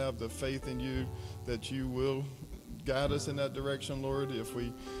you and have the faith in you that you will guide us in that direction, Lord. If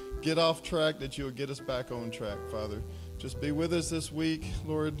we get off track, that you will get us back on track, Father. Just be with us this week,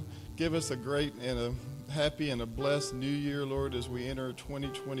 Lord. Give us a great and a happy and a blessed new year, Lord, as we enter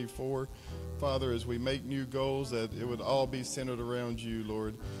 2024. Father, as we make new goals, that it would all be centered around you,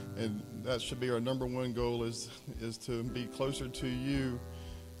 Lord. And that should be our number one goal, is to be closer to you,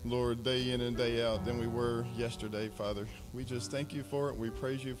 Lord, day in and day out than we were yesterday, Father. We just thank you for it. We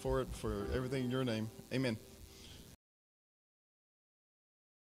praise you for it, for everything in your name. Amen.